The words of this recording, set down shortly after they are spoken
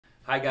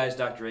Hi guys,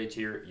 Dr. H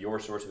here, your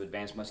source of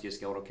advanced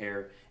musculoskeletal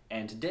care,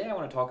 and today I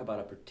want to talk about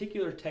a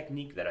particular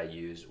technique that I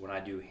use when I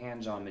do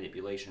hands-on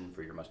manipulation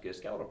for your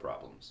musculoskeletal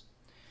problems.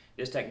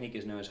 This technique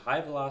is known as high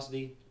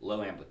velocity,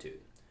 low amplitude.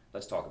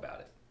 Let's talk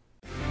about it.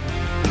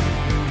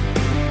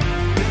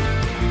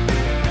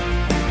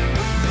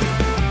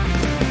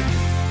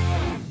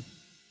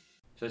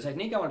 So the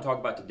technique I want to talk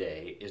about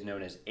today is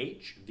known as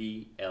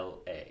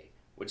HVLA,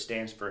 which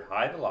stands for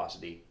high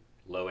velocity,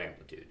 low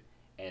amplitude,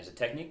 and it's a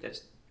technique that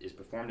is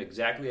performed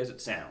exactly as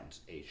it sounds,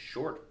 a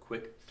short,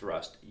 quick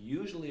thrust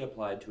usually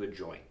applied to a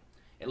joint.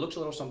 It looks a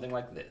little something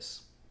like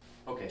this.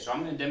 Okay, so I'm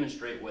going to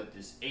demonstrate what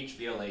this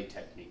HVLA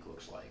technique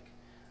looks like.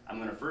 I'm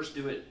going to first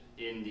do it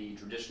in the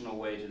traditional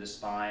way to the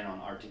spine on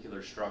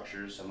articular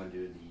structures, so I'm going to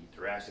do the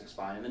thoracic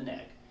spine and the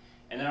neck,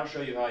 and then I'll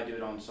show you how I do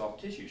it on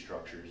soft tissue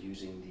structures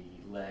using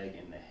the leg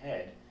and the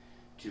head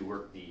to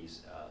work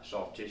these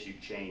soft tissue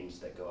chains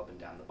that go up and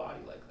down the body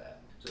like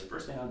that. So the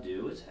first thing I'll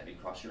do is have you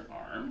cross your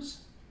arms.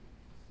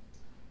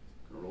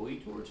 Roll you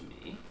towards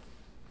me.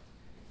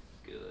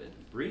 Good.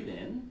 Breathe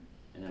in,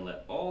 and then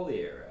let all the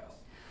air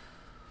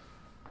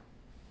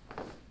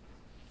out.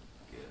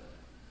 Good.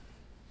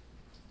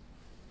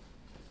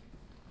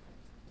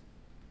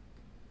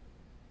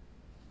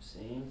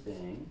 Same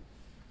thing.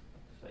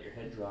 Just let your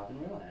head drop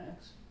and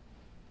relax.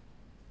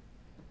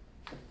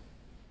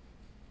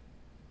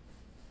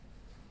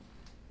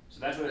 So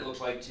that's what it looks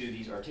like to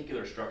these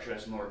articular structures.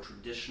 That's a more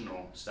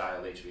traditional style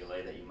of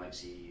HVLA that you might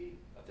see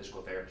a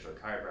physical therapist or a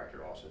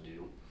chiropractor also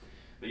do.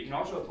 But you can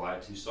also apply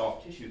it to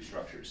soft tissue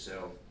structures.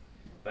 So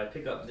if I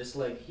pick up this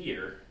leg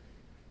here,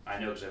 I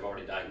know because I've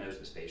already diagnosed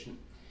this patient,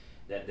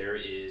 that there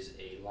is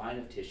a line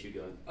of tissue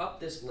going up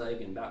this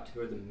leg and about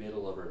toward the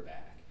middle of her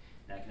back.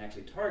 And I can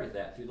actually target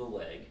that through the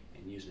leg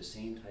and use the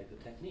same type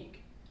of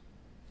technique.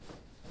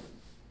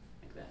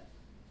 Like that.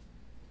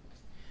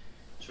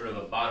 Sort of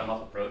a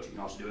bottom-up approach. You can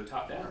also do a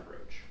top-down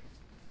approach.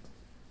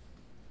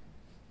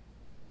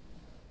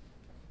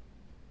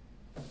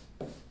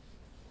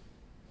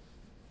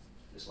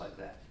 Just like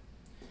that.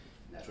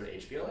 And that's what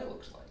HVLA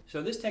looks like.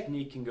 So this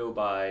technique can go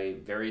by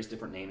various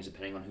different names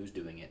depending on who's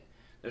doing it.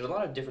 There's a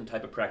lot of different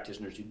type of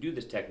practitioners who do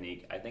this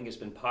technique. I think it's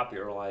been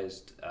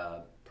popularized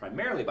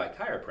primarily by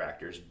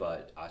chiropractors,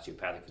 but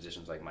osteopathic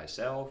physicians like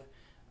myself,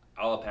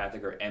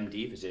 allopathic or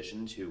MD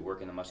physicians who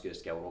work in the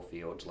musculoskeletal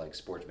fields like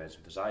sports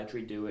medicine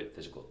physiatry do it,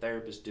 physical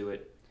therapists do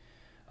it.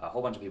 A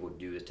whole bunch of people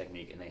do this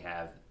technique, and they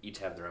each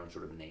have their own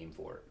sort of name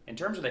for it. In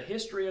terms of the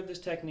history of this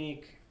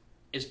technique,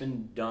 it's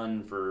been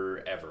done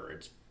forever.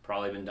 It's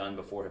probably been done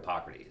before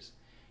Hippocrates.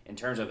 In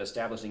terms of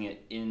establishing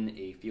it in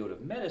a field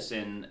of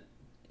medicine,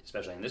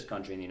 especially in this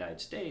country, in the United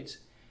States,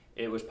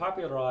 it was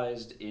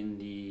popularized in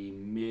the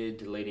mid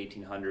to late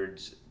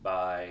 1800s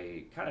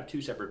by kind of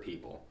two separate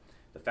people.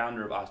 The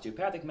founder of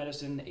osteopathic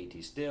medicine,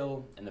 A.T.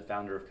 Still, and the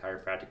founder of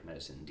chiropractic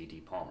medicine, D.T.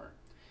 Palmer.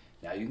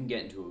 Now you can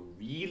get into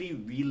a really,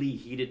 really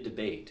heated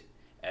debate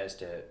as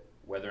to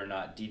whether or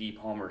not D.T.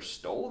 Palmer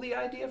stole the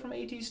idea from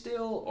A.T.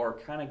 Still or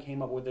kind of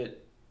came up with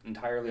it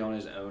entirely on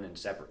his own and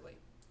separately.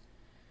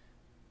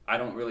 I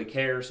don't really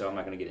care, so I'm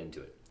not going to get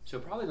into it. So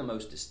probably the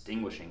most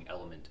distinguishing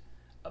element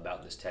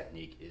about this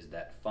technique is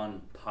that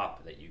fun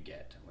pop that you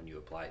get when you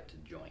apply it to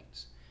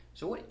joints.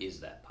 So what is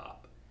that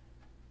pop?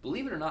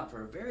 Believe it or not,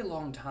 for a very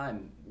long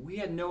time, we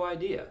had no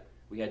idea.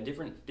 We had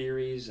different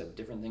theories of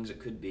different things it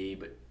could be,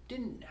 but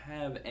didn't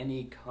have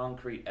any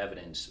concrete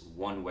evidence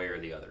one way or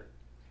the other.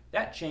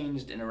 That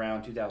changed in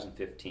around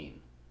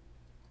 2015.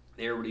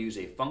 They were able to use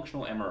a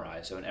functional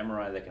MRI, so an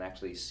MRI that can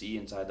actually see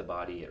inside the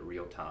body at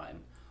real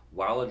time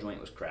while a joint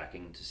was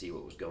cracking to see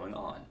what was going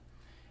on.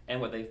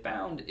 And what they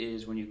found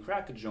is when you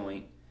crack a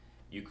joint,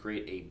 you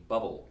create a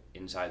bubble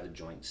inside the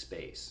joint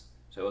space.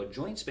 So a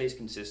joint space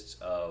consists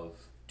of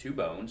two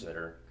bones that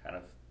are kind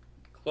of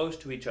close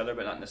to each other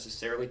but not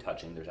necessarily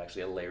touching. There's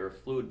actually a layer of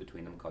fluid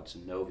between them called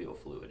synovial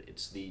fluid.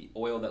 It's the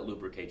oil that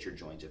lubricates your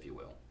joints, if you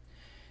will.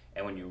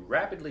 And when you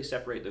rapidly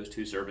separate those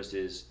two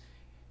surfaces,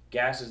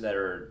 gases that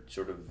are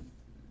sort of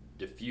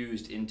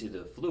diffused into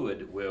the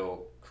fluid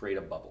will create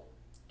a bubble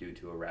due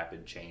to a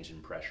rapid change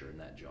in pressure in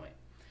that joint.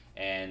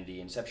 And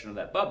the inception of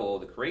that bubble,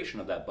 the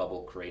creation of that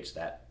bubble, creates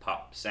that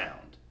pop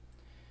sound.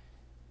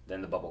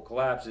 Then the bubble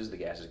collapses, the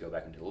gases go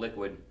back into the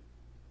liquid,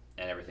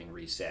 and everything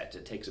resets.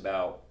 It takes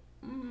about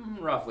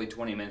roughly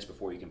 20 minutes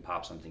before you can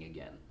pop something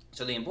again.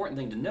 So the important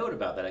thing to note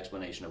about that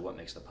explanation of what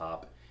makes the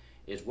pop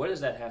is what does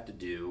that have to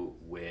do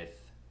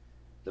with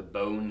the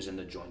bones and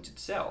the joint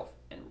itself?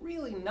 And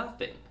really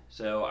nothing.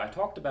 So I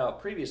talked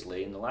about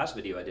previously in the last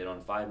video I did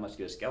on 5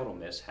 musculoskeletal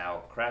myths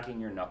how cracking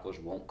your knuckles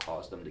won't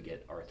cause them to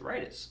get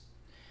arthritis.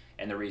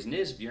 And the reason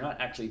is you're not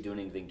actually doing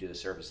anything to the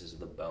surfaces of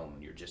the bone.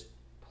 You're just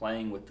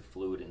playing with the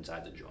fluid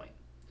inside the joint.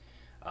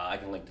 I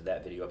can link to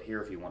that video up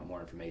here if you want more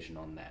information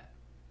on that.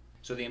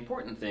 So the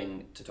important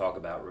thing to talk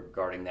about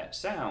regarding that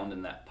sound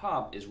and that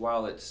pop is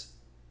while it's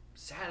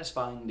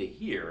satisfying to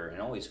hear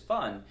and always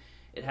fun,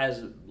 it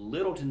has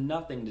little to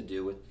nothing to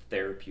do with the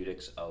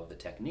therapeutics of the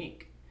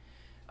technique.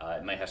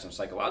 It might have some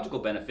psychological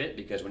benefit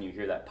because when you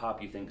hear that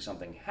pop you think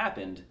something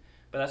happened,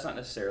 But that's not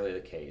necessarily the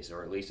case,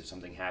 or at least if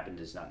something happened,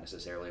 it's not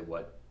necessarily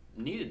what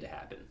needed to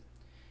happen.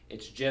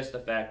 It's just the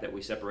fact that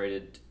we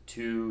separated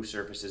two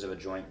surfaces of a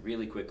joint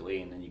really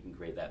quickly, and then you can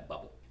create that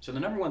bubble. So the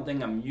number one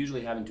thing I'm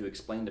usually having to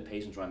explain to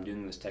patients when I'm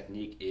doing this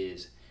technique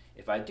is,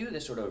 if I do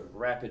this sort of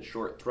rapid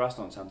short thrust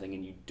on something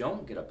and you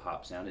don't get a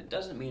pop sound, it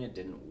doesn't mean it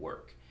didn't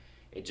work.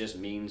 It just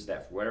means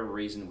that for whatever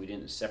reason we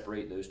didn't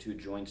separate those two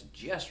joints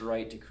just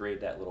right to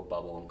create that little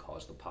bubble and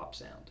cause the pop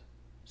sound.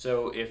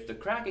 So if the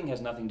cracking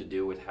has nothing to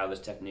do with how this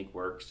technique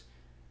works,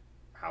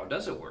 how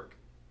does it work?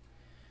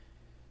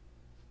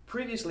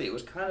 Previously it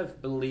was kind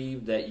of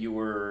believed that you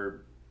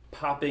were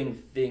popping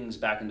things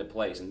back into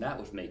place and that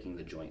was making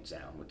the joint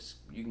sound, which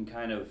you can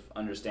kind of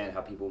understand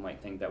how people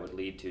might think that would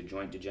lead to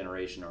joint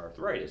degeneration or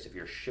arthritis. If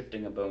you're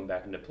shifting a bone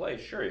back into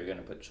place, sure, you're going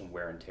to put some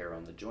wear and tear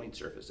on the joint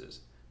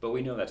surfaces, but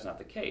we know that's not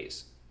the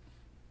case.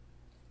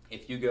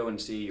 If you go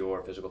and see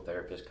your physical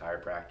therapist,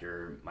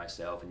 chiropractor,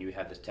 myself, and you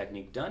have this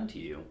technique done to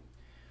you,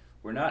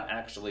 we're not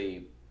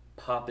actually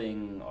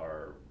popping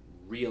or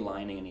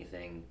realigning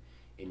anything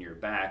in your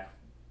back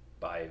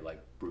by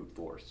like brute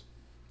force.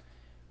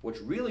 What's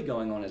really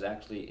going on is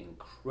actually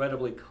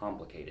incredibly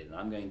complicated, and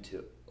I'm going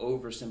to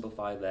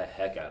oversimplify the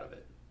heck out of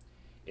it.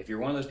 If you're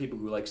one of those people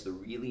who likes the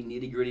really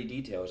nitty-gritty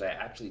details, I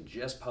actually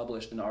just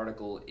published an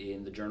article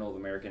in the Journal of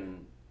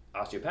American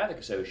Osteopathic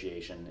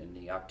Association in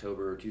the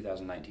October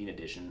 2019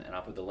 edition, and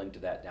I'll put the link to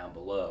that down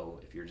below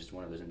if you're just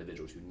one of those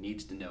individuals who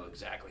needs to know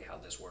exactly how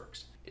this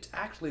works. It's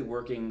actually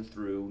working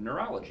through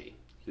neurology,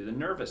 through the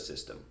nervous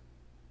system.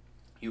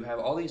 You have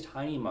all these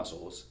tiny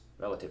muscles,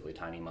 relatively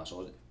tiny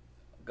muscles,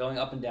 going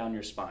up and down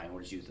your spine. We'll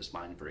just use the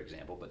spine for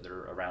example, but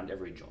they're around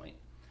every joint.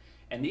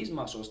 And these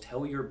muscles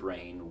tell your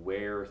brain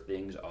where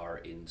things are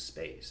in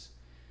space.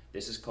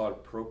 This is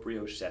called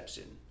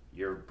proprioception.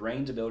 Your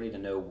brain's ability to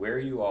know where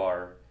you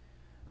are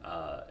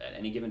at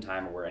any given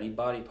time, or where any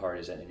body part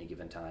is at any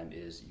given time,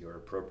 is your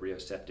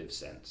proprioceptive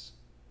sense.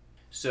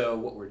 So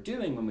what we're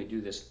doing when we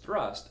do this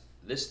thrust,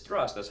 this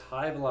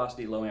high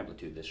velocity, low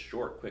amplitude, this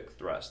short, quick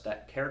thrust,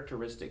 that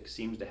characteristic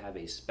seems to have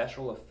a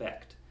special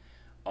effect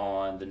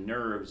on the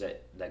nerves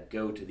that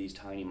go to these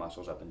tiny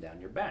muscles up and down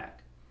your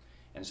back.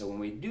 And so when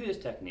we do this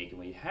technique and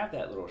we have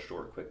that little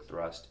short, quick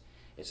thrust,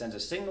 it sends a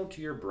signal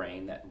to your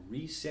brain that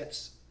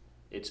resets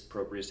its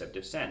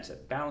proprioceptive sense,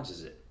 that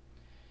balances it.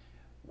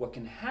 What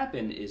can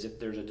happen is if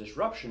there's a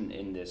disruption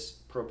in this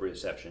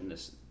proprioception,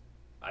 this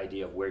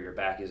idea of where your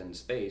back is in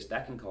space,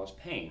 that can cause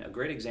pain. A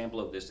great example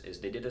of this is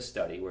they did a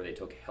study where they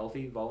took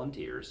healthy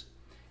volunteers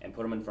and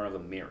put them in front of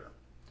a mirror.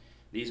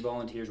 These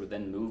volunteers would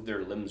then move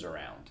their limbs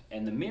around,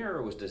 and the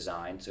mirror was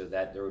designed so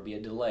that there would be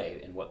a delay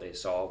in what they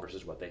saw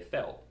versus what they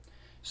felt.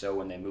 So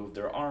when they moved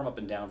their arm up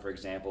and down, for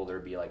example, there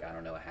would be like, I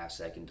don't know, a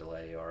half-second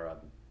delay, or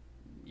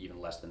even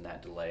less than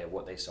that delay of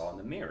what they saw in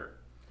the mirror.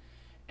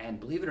 And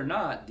believe it or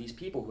not, these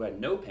people who had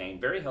no pain,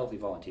 very healthy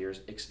volunteers,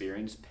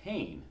 experienced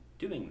pain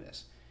doing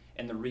this.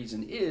 And the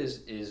reason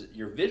is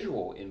your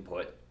visual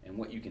input and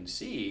what you can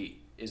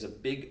see is a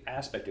big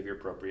aspect of your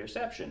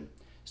proprioception.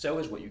 So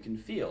is what you can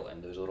feel,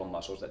 and those little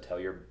muscles that tell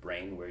your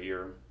brain where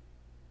your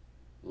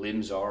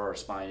limbs are or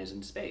spine is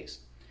in space.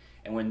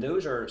 And when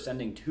those are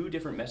sending two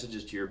different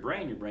messages to your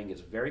brain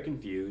gets very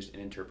confused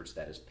and interprets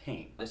that as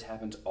pain. This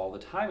happens all the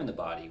time in the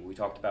body. We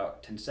talked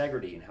about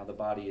tensegrity and how the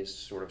body is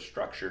sort of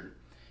structured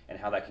and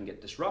how that can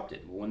get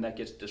disrupted. Well, when that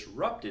gets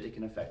disrupted, it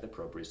can affect the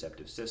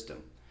proprioceptive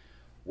system.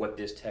 What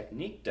this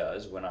technique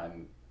does when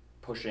I'm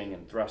pushing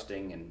and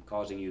thrusting and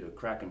causing you to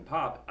crack and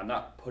pop, I'm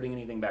not putting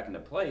anything back into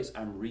place,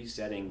 I'm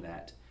resetting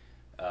that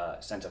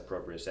sense of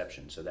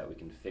proprioception so that we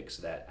can fix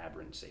that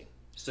aberrancy.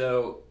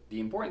 So the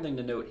important thing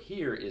to note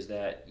here is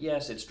that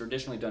yes, it's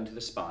traditionally done to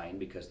the spine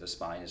because the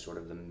spine is sort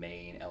of the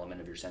main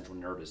element of your central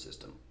nervous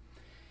system.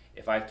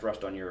 If I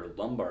thrust on your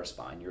lumbar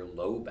spine, your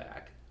low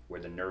back, where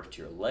the nerves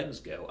to your legs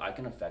go, I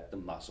can affect the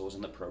muscles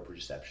and the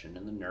proprioception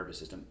and the nervous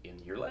system in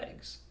your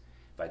legs.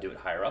 If I do it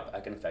higher up, I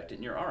can affect it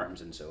in your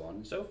arms, and so on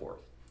and so forth.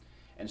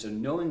 And so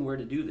knowing where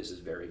to do this is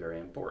very, very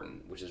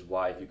important, which is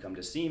why if you come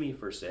to see me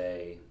for,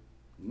 say,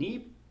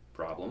 knee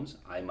problems,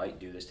 I might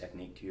do this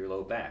technique to your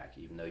low back,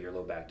 even though your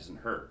low back doesn't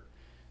hurt.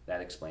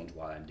 That explains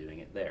why I'm doing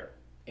it there.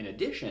 In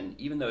addition,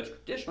 even though it's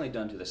traditionally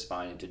done to the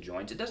spine and to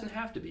joints, it doesn't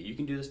have to be. You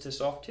can do this to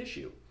soft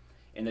tissue.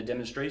 In the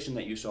demonstration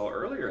that you saw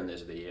earlier in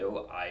this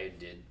video, I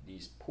did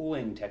these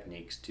pulling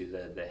techniques to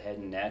the head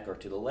and neck or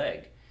to the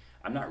leg.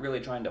 I'm not really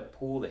trying to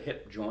pull the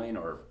hip joint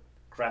or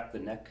crack the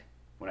neck.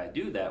 When I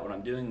do that, what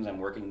I'm doing is I'm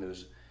working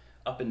those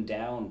up and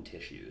down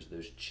tissues,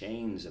 those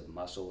chains of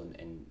muscle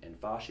and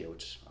fascia,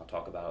 which I'll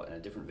talk about in a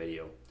different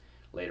video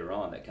later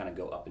on, that kind of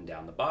go up and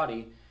down the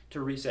body to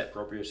reset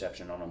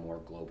proprioception on a more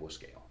global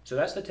scale. So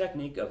that's the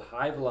technique of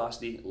high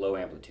velocity, low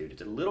amplitude.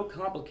 It's a little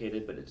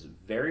complicated, but it's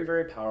very,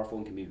 very powerful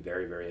and can be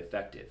very, very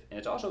effective. And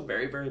it's also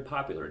very, very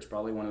popular. It's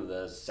probably one of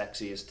the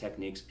sexiest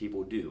techniques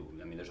people do.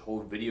 I mean, there's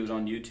whole videos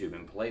on YouTube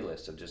and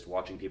playlists of just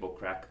watching people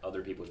crack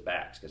other people's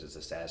backs because it's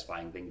a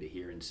satisfying thing to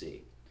hear and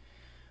see.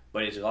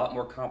 But it's a lot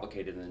more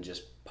complicated than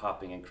just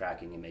popping and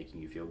cracking and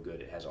making you feel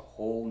good. It has a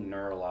whole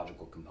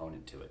neurological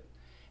component to it.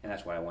 And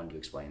that's what I wanted to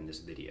explain in this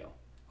video.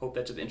 Hope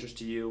that's of interest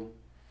to you.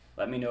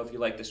 Let me know if you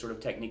like this sort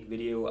of technique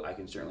video. I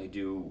can certainly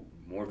do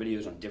more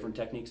videos on different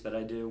techniques that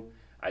I do.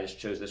 I just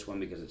chose this one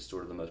because it's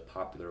sort of the most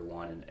popular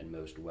one and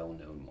most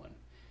well-known one.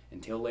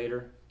 Until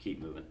later, keep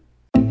moving.